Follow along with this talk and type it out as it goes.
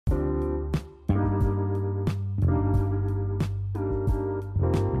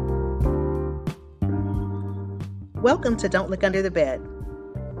Welcome to Don't Look Under the Bed.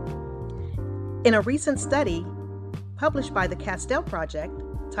 In a recent study published by the Castell Project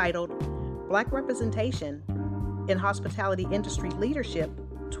titled Black Representation in Hospitality Industry Leadership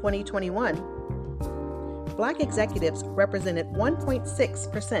 2021, Black executives represented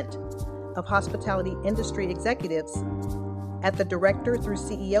 1.6% of hospitality industry executives at the director through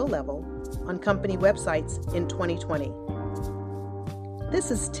CEO level on company websites in 2020. This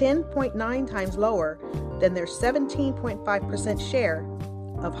is 10.9 times lower than their 17.5% share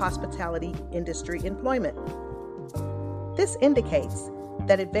of hospitality industry employment. This indicates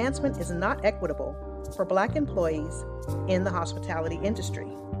that advancement is not equitable for Black employees in the hospitality industry.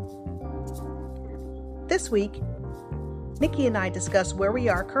 This week, Nikki and I discuss where we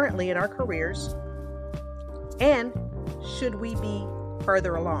are currently in our careers and should we be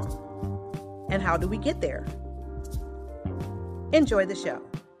further along, and how do we get there? Enjoy the show.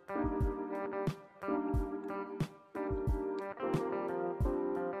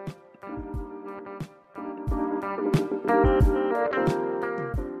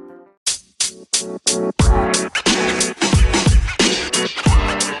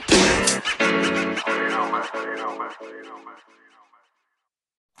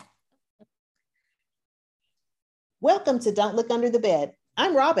 Welcome to Don't Look Under the Bed.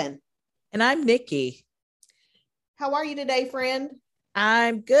 I'm Robin. And I'm Nikki. How are you today, friend?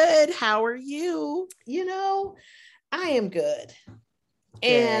 I'm good. How are you? I am good.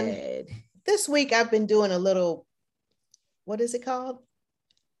 And this week I've been doing a little, what is it called?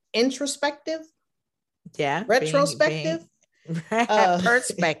 Introspective? Yeah. Retrospective?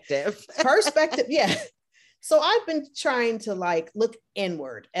 Perspective. Perspective, yeah. So I've been trying to look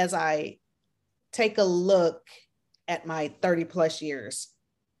inward as I take a look at my 30 plus years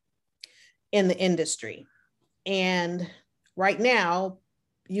in the industry. And right now,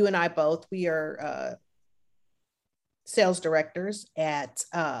 you and I both, we are sales directors at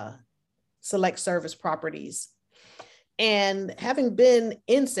Select Service Properties. And having been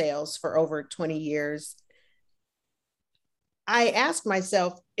in sales for over 20 years, I asked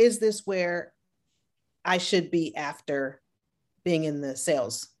myself, is this where I should be after being in the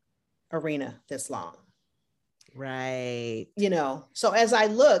sales arena this long? Right. So as I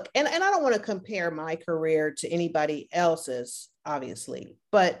look, and I don't want to compare my career to anybody else's, obviously,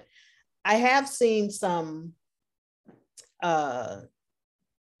 but I have seen some, I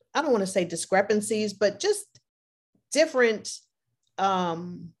don't want to say discrepancies, but just different,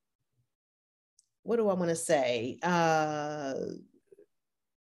 what do I want to say? I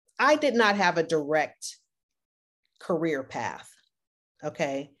did not have a direct career path.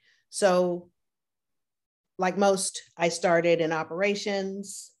 Okay. So like most, I started in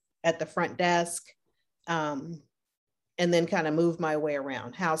operations at the front desk, and then kind of moved my way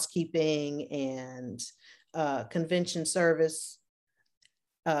around housekeeping and convention service,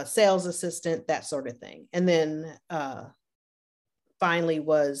 sales assistant, that sort of thing. And then finally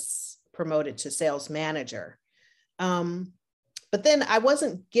was promoted to sales manager. But then I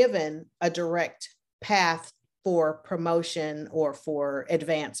wasn't given a direct path for promotion or for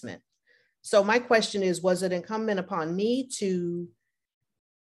advancement. So my question is, was it incumbent upon me to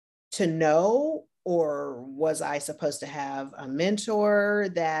know, or was I supposed to have a mentor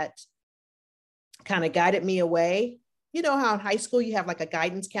that kind of guided me away? You know how in high school you have like a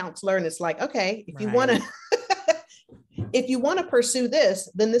guidance counselor, and it's like, okay, if you want to, if you want to pursue this,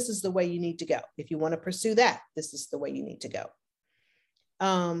 then this is the way you need to go. If you want to pursue that, this is the way you need to go.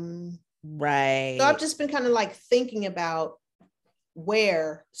 Right. So I've just been kind of thinking about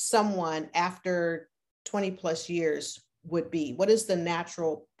where someone after 20 plus years would be. What is the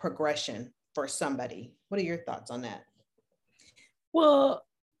natural progression for somebody? What are your thoughts on that? Well,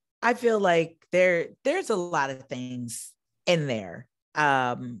 I feel like there's a lot of things in there.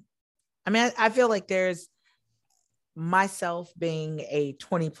 I feel like there's myself being a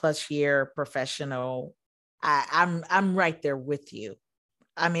 20 plus year professional. I'm right there with you.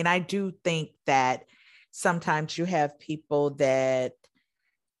 I do think that sometimes you have people that,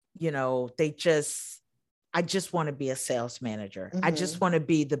 I just want to be a sales manager. Mm-hmm. I just want to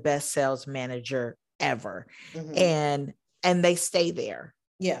be the best sales manager ever. Mm-hmm. And they stay there.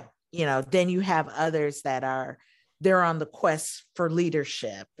 Yeah. Then you have others that they're on the quest for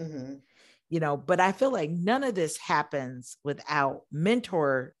leadership. Mm-hmm. But I feel like none of this happens without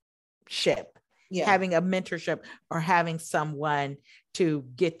mentorship. Yeah. Having a mentorship or having someone to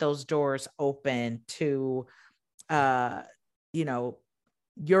get those doors open to,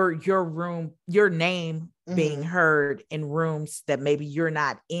 your room, your name mm-hmm. being heard in rooms that maybe you're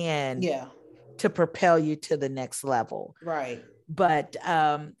not in. Yeah. To propel you to the next level. Right. But,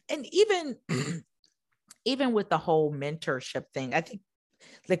 and even even with the whole mentorship thing, I think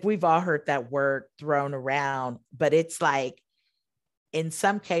like we've all heard that word thrown around, but it's like in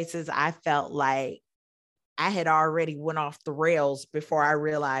some cases, I felt like I had already went off the rails before I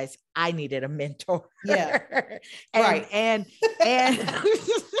realized I needed a mentor. Yeah. and, Right. and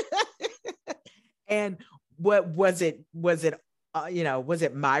and what was it? Was it was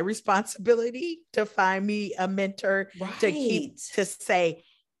it my responsibility to find me a mentor Right. to say,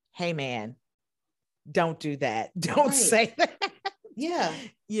 hey man, don't do that. Don't say that. Yeah.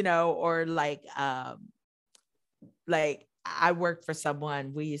 Or like I worked for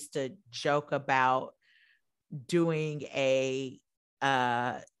someone, we used to joke about doing a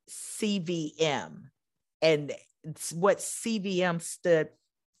CVM, and what CVM stood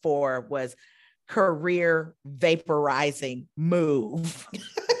for was career vaporizing move.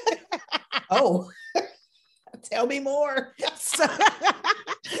 Oh, tell me more.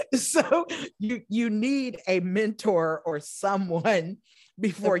 So you need a mentor or someone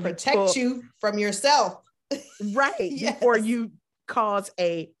before to protect you from yourself. Right. Yes. Before you cause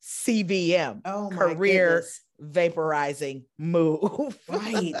a CVM, career vaporizing move.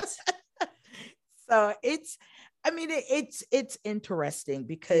 Right. So it's interesting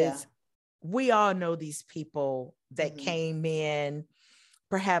because we all know these people that came in.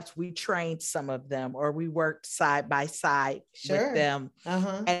 Perhaps we trained some of them, or we worked side by side with them,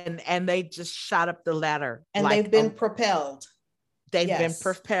 and they just shot up the ladder, and like they've been propelled. They've been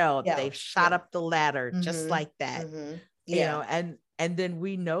propelled. Yeah. They've shot up the ladder just like that. And then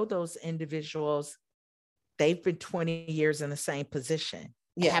we know those individuals, they've been 20 years in the same position,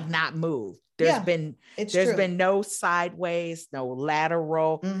 have not moved. There's been no sideways, no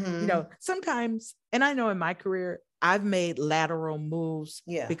lateral, sometimes, and I know in my career, I've made lateral moves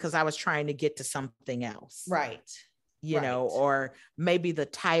because I was trying to get to something else. Right. Or maybe the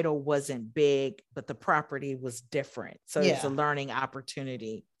title wasn't big, but the property was different. So it's a learning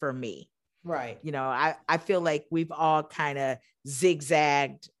opportunity for me. Right. I feel like we've all kind of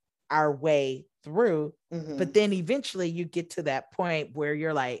zigzagged our way through, but then eventually you get to that point where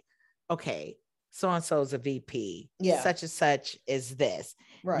you're like, okay, so-and-so is a VP, such and such is this,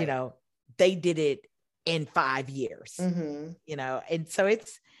 right. They did it in 5 years, and so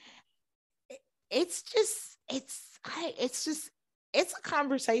it's a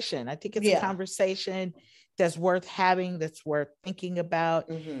conversation. I think it's a conversation that's worth having, that's worth thinking about.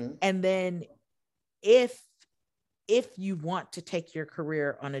 And then if you want to take your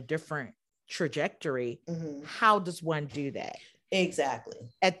career on a different trajectory, how does one do that? Exactly.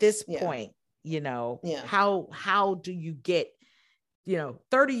 At this point, how do you get,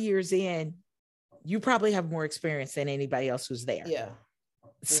 30 years in, you probably have more experience than anybody else who's there. Yeah.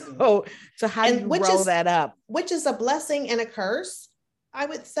 So how do you roll that up? Which is a blessing and a curse, I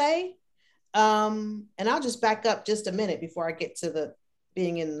would say. And I'll just back up just a minute before I get to the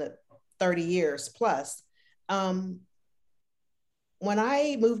being in the 30 years plus. When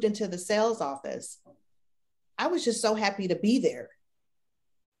I moved into the sales office, I was just so happy to be there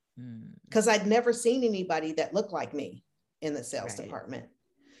because I'd never seen anybody that looked like me in the sales department.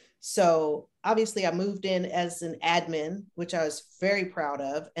 So obviously I moved in as an admin, which I was very proud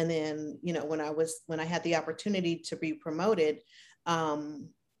of. And then, when I had the opportunity to be promoted,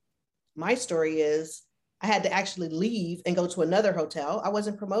 my story is I had to actually leave and go to another hotel. I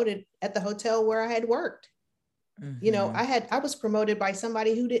wasn't promoted at the hotel where I had worked. I was promoted by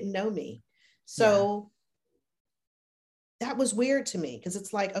somebody who didn't know me. So that was weird to me because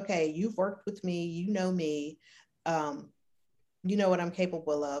it's like, okay, you've worked with me, you know me. You know what I'm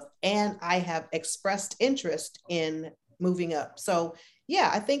capable of, and I have expressed interest in moving up. So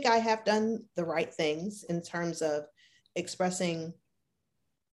I think I have done the right things in terms of expressing,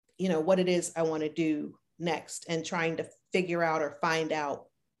 what it is I want to do next and trying to figure out or find out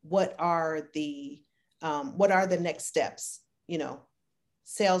what are the next steps,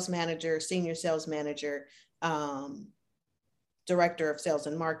 sales manager, senior sales manager, director of sales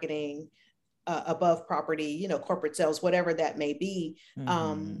and marketing, above property, corporate sales, whatever that may be.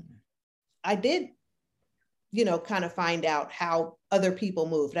 I did, kind of find out how other people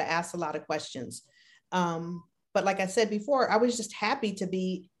moved. I asked a lot of questions. But like I said before, I was just happy to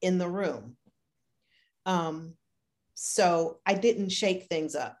be in the room. So I didn't shake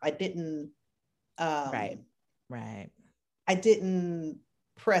things up. I didn't, right. I didn't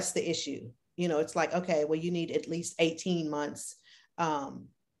press the issue. It's like, okay, well, you need at least 18 months,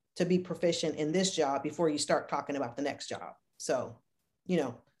 to be proficient in this job before you start talking about the next job. So,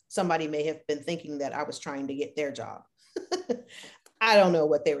 somebody may have been thinking that I was trying to get their job. I don't know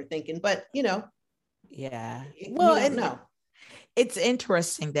what they were thinking, but yeah. Well, no. It's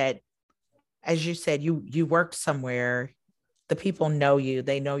interesting that as you said, you worked somewhere, the people know you,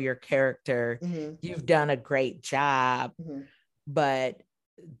 they know your character, you've done a great job, but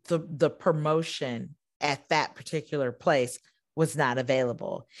the promotion at that particular place was not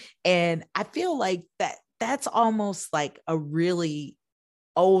available. And I feel like that's almost like a really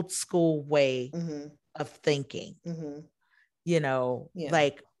old school way of thinking. You know,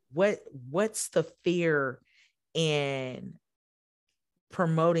 like what's the fear in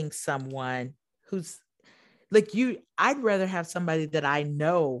promoting someone who's like I'd rather have somebody that I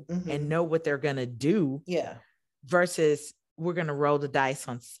know and know what they're going to do versus we're going to roll the dice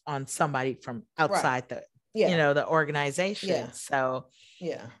on somebody from outside the you know, the organization. So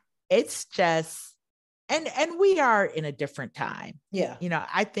it's just, and we are in a different time. You know,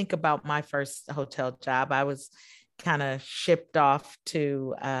 I think about my first hotel job. I was kind of shipped off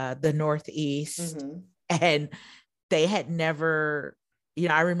to the Northeast, and they had never, you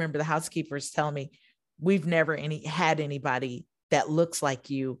know, I remember the housekeepers telling me, we've never had anybody that looks like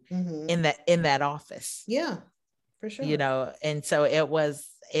you in that office. Yeah, for sure. You know, and so it was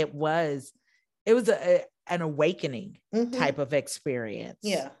an awakening type of experience.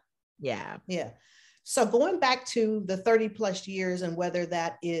 Yeah. Yeah. So going back to the 30 plus years and whether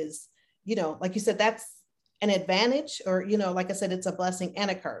that is, you know, like you said, that's an advantage, or, you know, like I said, it's a blessing and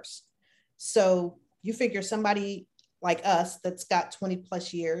a curse. So you figure somebody like us that's got 20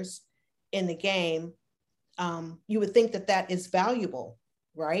 plus years in the game, you would think that that is valuable,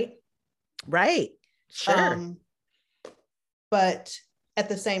 right? Right. Sure. But at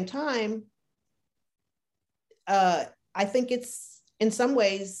the same time, I think it's, in some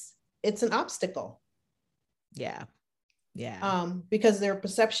ways, it's an obstacle. Yeah. Because their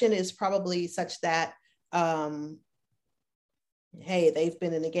perception is probably such that, hey, they've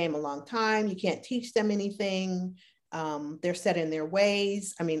been in the game a long time. You can't teach them anything. They're set in their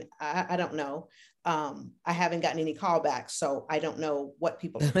ways. I mean, I don't know. I haven't gotten any callbacks, so I don't know what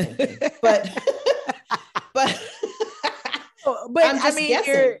people are thinking. but I'm just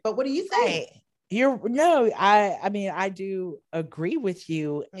guessing. But what do you think? I mean, I do agree with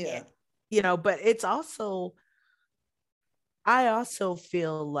you. Yeah. You know, but it's also, I also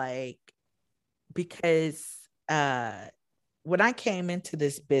feel like, because when I came into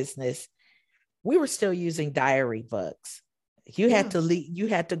this business, we were still using diary books. You had to leave, you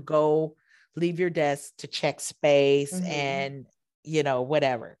had to go leave your desk to check space and, you know,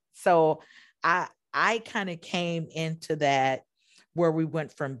 whatever. So I kind of came into that where we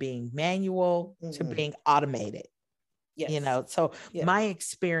went from being manual to being automated. You know, so my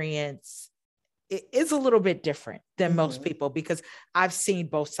experience is a little bit different than most people, because I've seen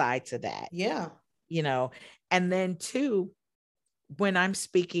both sides of that. Yeah. You know, and then too, when I'm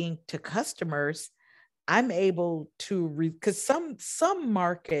speaking to customers, I'm able to because some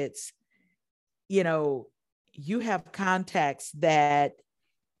markets, you know, you have contacts that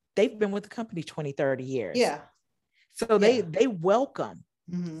they've been with the company 20, 30 years. Yeah. So they welcome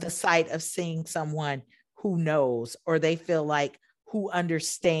the sight of seeing someone who knows, or they feel like who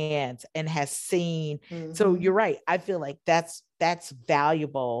understands and has seen. So you're right. I feel like that's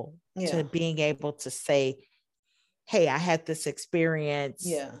valuable to being able to say, hey, I had this experience.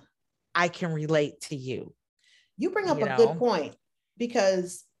 Yeah. I can relate to you. You bring up a good point,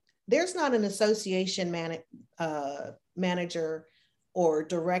 because there's not an association manager or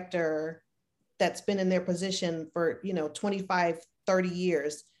director that's been in their position for, you know, 25, 30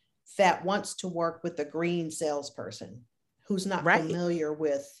 years that wants to work with a green salesperson who's not familiar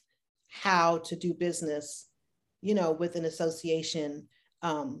with how to do business, you know, with an association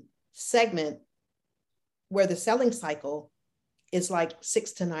segment where the selling cycle is like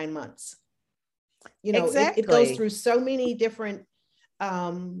 6 to 9 months. You know, it goes through so many different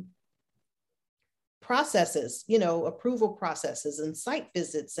processes, you know, approval processes and site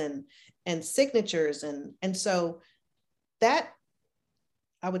visits and signatures. And so that,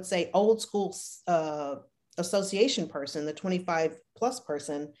 I would say, old school association person, the 25 plus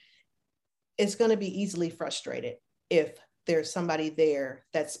person, is going to be easily frustrated if there's somebody there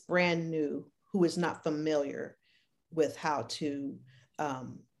that's brand new who is not familiar with how to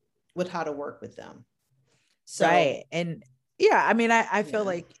work with them. So, right. And yeah, I mean, I feel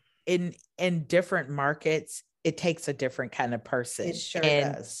like in different markets, it takes a different kind of person. It sure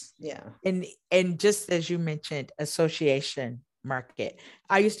does. Yeah. And just as you mentioned, association market,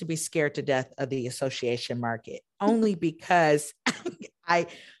 I used to be scared to death of the association market, only because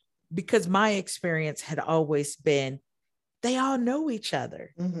because my experience had always been, they all know each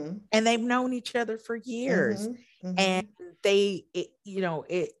other and they've known each other for years. And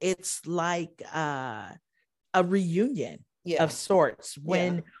it's like a reunion of sorts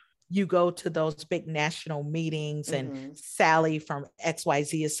when you go to those big national meetings and Mm-hmm. Sally from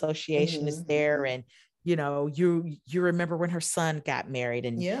XYZ Association is there. Mm-hmm. And, you know, you remember when her son got married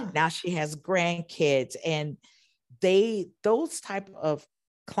and Yeah. now she has grandkids, and those type of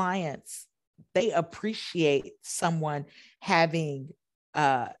clients, they appreciate someone having,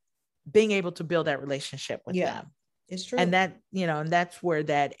 being able to build that relationship with Yeah, them. it's true. And that, you know, and that's where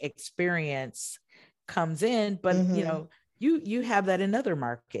that experience comes in. But, you Mm-hmm. know, you have that in other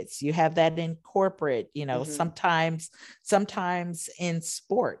markets. You have that in corporate, you know, Mm-hmm. sometimes in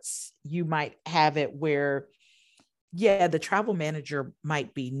sports, you might have it where, yeah, the travel manager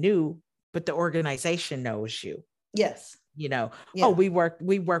might be new, but the organization knows you. Yes. You know, Yeah. oh, we worked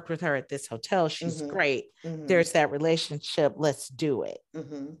with her at this hotel. She's Mm-hmm. great. Mm-hmm. There's that relationship. Let's do it.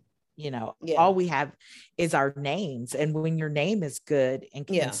 Mm-hmm. You know, Yeah. all we have is our names. And when your name is good and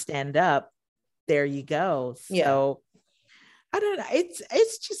can Yeah. stand up, there you go. Yeah. So I don't know.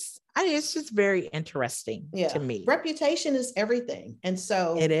 It's just very interesting Yeah. to me. Reputation is everything. And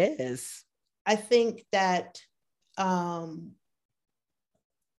so it is. I think that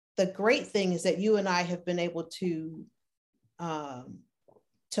the great thing is that you and I have been able to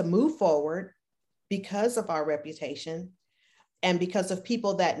move forward because of our reputation and because of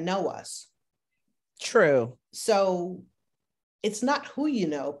people that know us. True. So it's not who you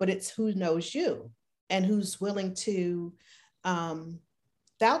know, but it's who knows you and who's willing to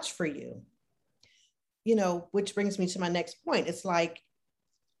vouch for you. You know, which brings me to my next point. It's like,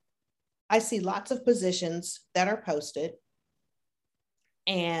 I see lots of positions that are posted,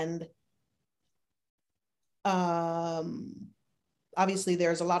 and obviously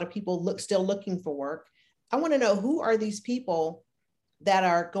there's a lot of people still looking for work. I want to know, who are these people that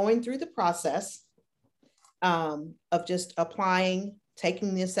are going through the process of just applying,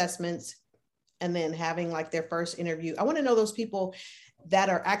 taking the assessments, and then having like their first interview. I want to know those people that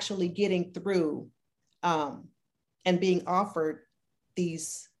are actually getting through and being offered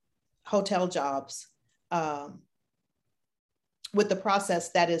these hotel jobs with the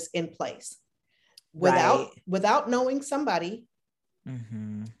process that is in place, without knowing somebody,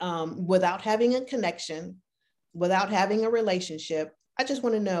 without having a connection, without having a relationship. I just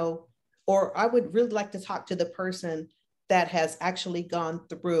want to know, or I would really like to talk to the person that has actually gone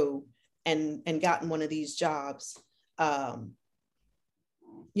through and gotten one of these jobs,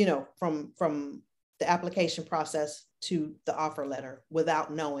 you know, from the application process to the offer letter,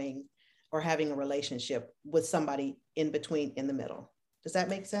 without knowing or having a relationship with somebody in between, in the middle. Does that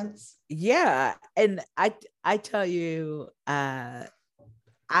make sense? Yeah. And I tell you, I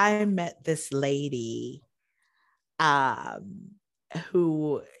met this lady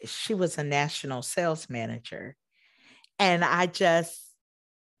who, she was a national sales manager. And I just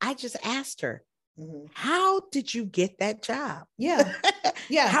asked her, how did you get that job? Yeah.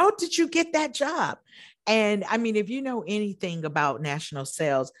 Yeah. How did you get that job? And I mean, if you know anything about national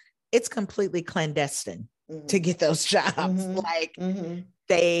sales, it's completely clandestine to get those jobs. Like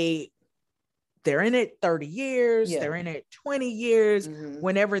they're in it 30 years, they're in it 20 years.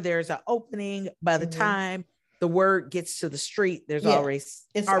 Whenever there's an opening, by the time the word gets to the street, there's already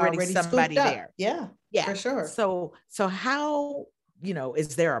somebody there. Yeah, for sure. So how, you know,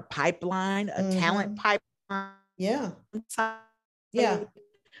 is there a pipeline, a talent pipeline? Yeah.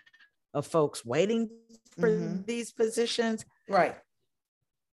 Of folks waiting for these positions. Right.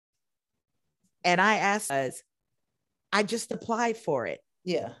 And I asked us, I just applied for it.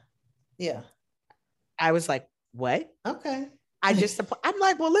 Yeah. Yeah. I was like, what? Okay. I just applied. I'm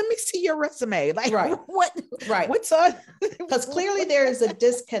like, well, let me see your resume. Like, what's on? Because clearly there is a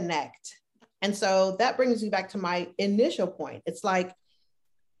disconnect. And so that brings me back to my initial point. It's like,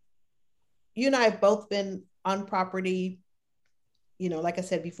 you and I have both been on property, you know, like I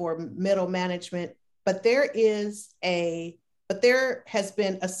said before, middle management, but there has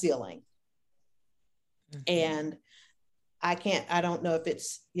been a ceiling. And I don't know if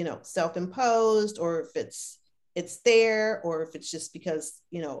it's, you know, self-imposed, or if it's there, or if it's just because,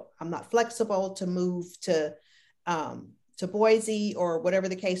 you know, I'm not flexible to move to Boise, or whatever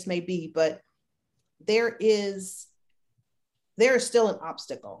the case may be, but there is still an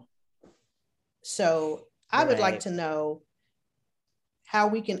obstacle. So I would like to know how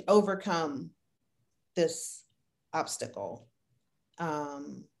we can overcome this obstacle,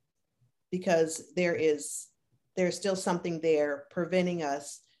 because there's still something there preventing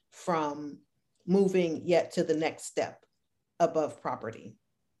us from moving yet to the next step above property.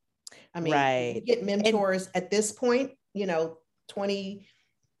 I mean, we get mentors at this point, you know, 20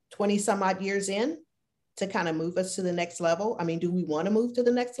 some odd years in, to kind of move us to the next level. I mean, do we want to move to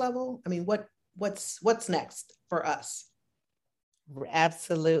the next level? I mean, what's next for us?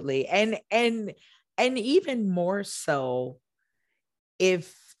 Absolutely. And even more so,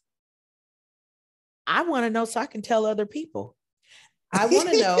 if I want to know so I can tell other people. I want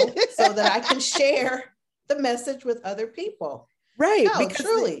to know so that I can share the message with other people. Right. No, because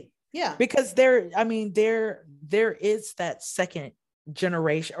truly. Yeah. Because there is that second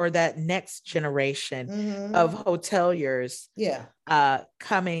generation or that next generation of hoteliers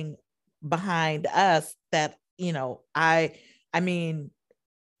coming behind us that, you know, I mean,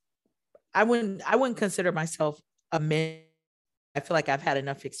 I wouldn't consider myself a mentor. I feel like I've had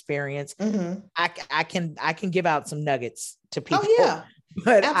enough experience. I can give out some nuggets to people. Oh yeah,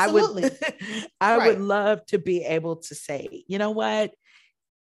 but absolutely. I would love to be able to say, you know what,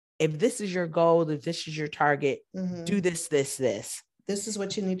 if this is your goal, if this is your target, do this. This is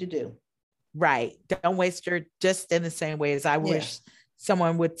what you need to do. Right. Don't waste your, just in the same way as I wish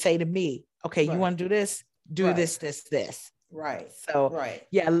someone would say to me, okay, you want to do this, do this. Right. So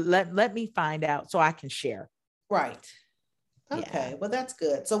yeah, let me find out so I can share. Right. Okay. Well, that's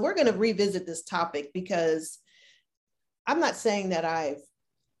good. So we're going to revisit this topic because I'm not saying that I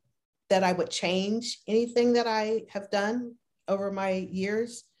would change anything that I have done over my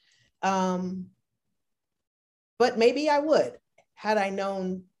years. But maybe I would, had I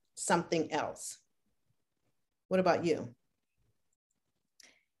known something else. What about you?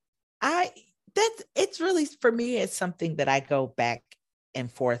 It's really, for me, it's something that I go back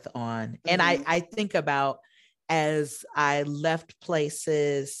and forth on. And I think about, as I left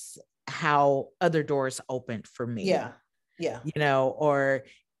places, how other doors opened for me. Yeah. You know, or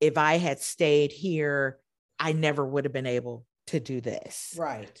if I had stayed here, I never would have been able to do this.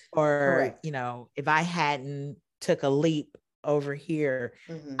 Right. Or, correct. You know, if I hadn't took a leap over here,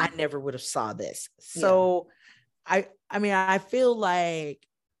 I never would have saw this. So I mean, I feel like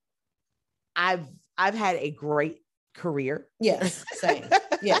I've had a great career. Yes, same.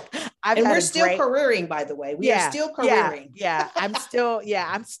 Yeah. And we're still careering, by the way. We are still careering.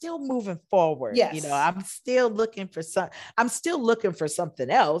 I'm still moving forward. Yes. You know, I'm still looking for something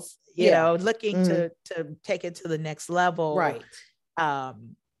else, you know, looking to take it to the next level. Right.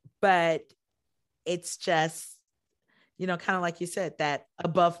 But it's just, you know, kind of like you said, that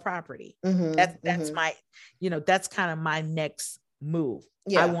above property. That's my, you know, that's kind of my next move.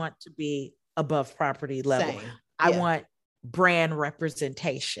 I want to be above property level. Same. I want brand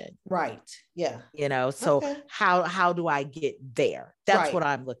representation. Right. Yeah. You know, so how do I get there? That's what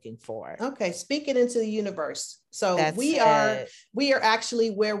I'm looking for. Okay. Speak it into the universe. So we are actually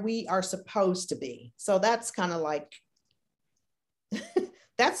where we are supposed to be. So that's kind of like,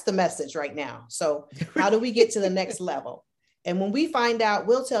 that's the message right now. So how do we get to the next level? And when we find out,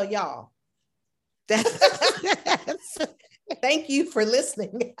 we'll tell y'all. Thank you for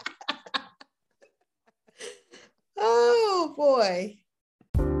listening. Oh boy.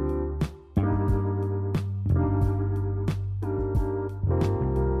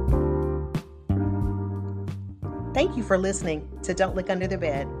 Thank you for listening to Don't Look Under the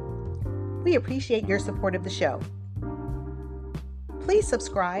Bed. We appreciate your support of the show. Please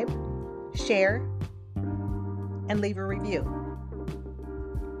subscribe, share, and leave a review.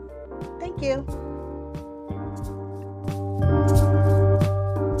 Thank you.